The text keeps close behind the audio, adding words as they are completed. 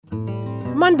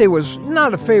Monday was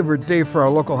not a favorite day for our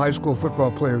local high school football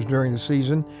players during the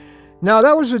season. Now,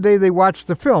 that was the day they watched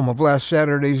the film of last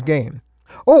Saturday's game.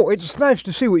 Oh, it's nice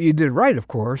to see what you did right, of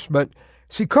course, but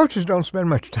see, coaches don't spend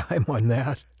much time on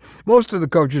that. Most of the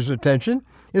coaches' attention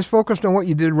is focused on what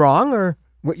you did wrong or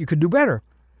what you could do better.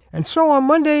 And so on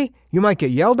Monday, you might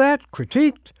get yelled at,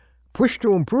 critiqued, pushed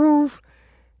to improve.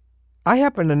 I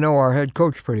happen to know our head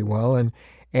coach pretty well, and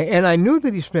I knew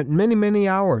that he spent many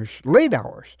hours, late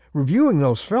hours, reviewing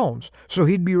those films so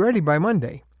he'd be ready by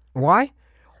Monday. Why?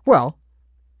 Well,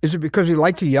 is it because he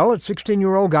liked to yell at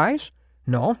 16-year-old guys?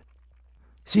 No.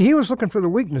 See, he was looking for the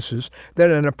weaknesses that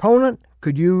an opponent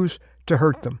could use to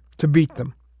hurt them, to beat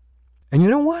them. And you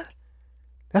know what?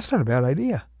 That's not a bad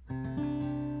idea.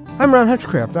 I'm Ron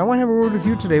Hutchcraft. I want to have a word with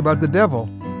you today about the devil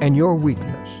and your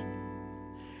weakness.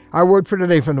 Our word for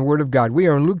today from the Word of God. We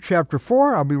are in Luke chapter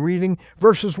 4. I'll be reading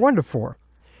verses 1 to 4.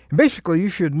 And basically, you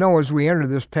should know as we enter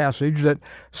this passage that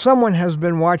someone has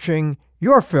been watching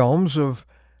your films of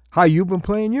how you've been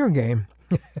playing your game.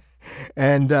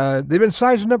 And they've been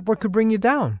sizing up what could bring you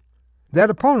down. That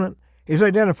opponent is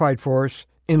identified for us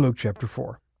in Luke chapter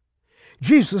 4.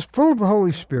 Jesus, full of the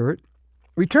Holy Spirit,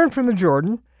 returned from the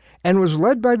Jordan and was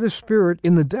led by the Spirit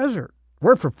in the desert,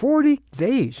 where for 40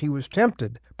 days he was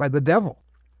tempted by the devil.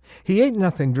 He ate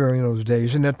nothing during those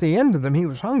days, and at the end of them he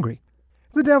was hungry.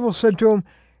 The devil said to him,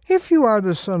 "If you are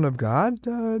the Son of God,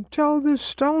 tell this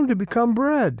stone to become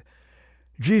bread."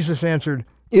 Jesus answered,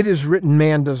 "It is written,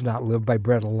 man does not live by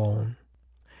bread alone."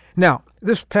 Now,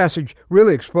 this passage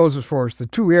really exposes for us the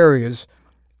two areas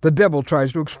the devil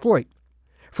tries to exploit.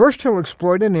 First, he'll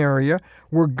exploit an area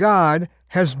where God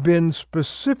has been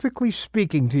specifically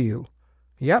speaking to you.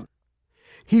 Yep.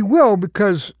 He will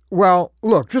because, well,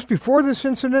 look, just before this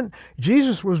incident,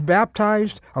 Jesus was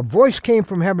baptized. A voice came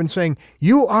from heaven saying,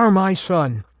 "You are my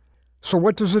son." So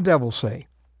what does the devil say?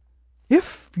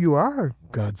 If you are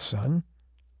God's son.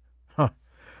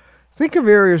 Think of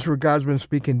areas where God's been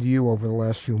speaking to you over the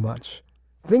last few months.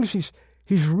 Things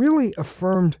he's really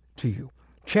affirmed to you,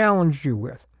 challenged you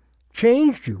with,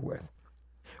 changed you with.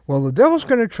 Well, the devil's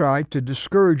going to try to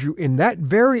discourage you in that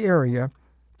very area.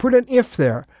 Put an if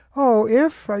there. Oh,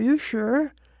 if? Are you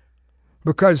sure?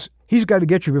 Because he's got to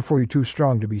get you before you're too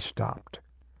strong to be stopped.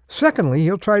 Secondly,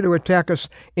 he'll try to attack us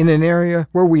in an area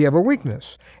where we have a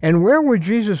weakness. And where would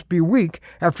Jesus be weak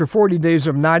after 40 days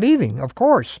of not eating? Of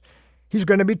course. He's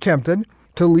going to be tempted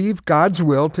to leave God's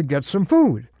will to get some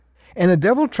food. And the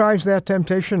devil tries that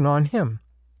temptation on him.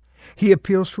 He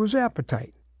appeals to his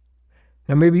appetite.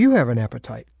 Now, maybe you have an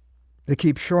appetite that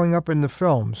keeps showing up in the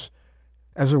films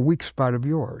as a weak spot of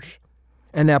yours.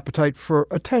 An appetite for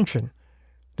attention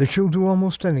that you'll do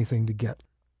almost anything to get,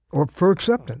 or for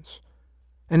acceptance.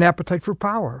 An appetite for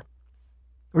power,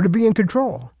 or to be in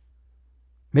control.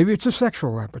 Maybe it's a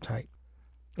sexual appetite,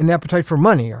 an appetite for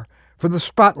money, or for the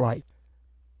spotlight,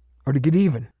 or to get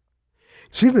even.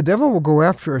 See, the devil will go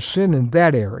after a sin in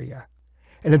that area,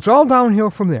 and it's all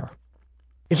downhill from there.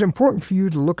 It's important for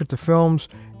you to look at the films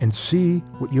and see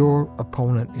what your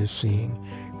opponent is seeing.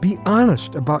 Be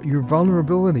honest about your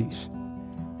vulnerabilities.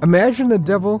 Imagine the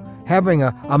devil having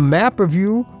a map of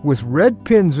you with red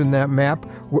pins in that map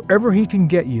wherever he can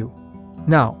get you.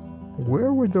 Now,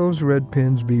 where would those red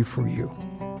pins be for you?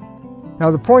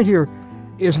 Now, the point here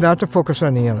is not to focus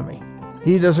on the enemy.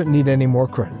 He doesn't need any more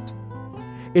credit.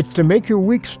 It's to make your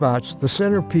weak spots the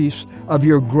centerpiece of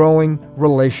your growing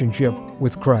relationship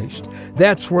with Christ.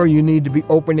 That's where you need to be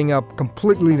opening up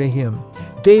completely to Him,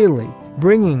 daily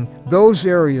bringing those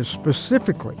areas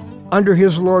specifically under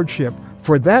His lordship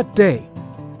for that day,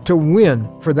 to win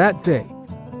for that day.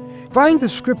 Find the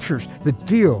scriptures that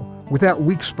deal with that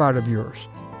weak spot of yours.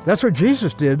 That's what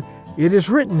Jesus did. It is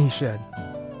written, He said.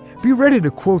 Be ready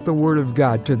to quote the Word of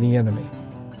God to the enemy.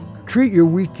 Treat your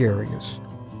weak areas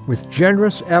with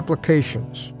generous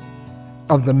applications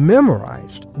of the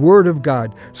memorized Word of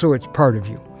God so it's part of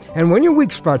you. And when your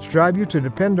weak spots drive you to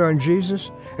depend on Jesus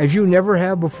as you never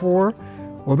have before,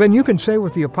 well, then you can say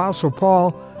with the Apostle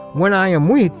Paul, "When I am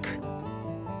weak,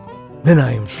 then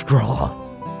I am strong."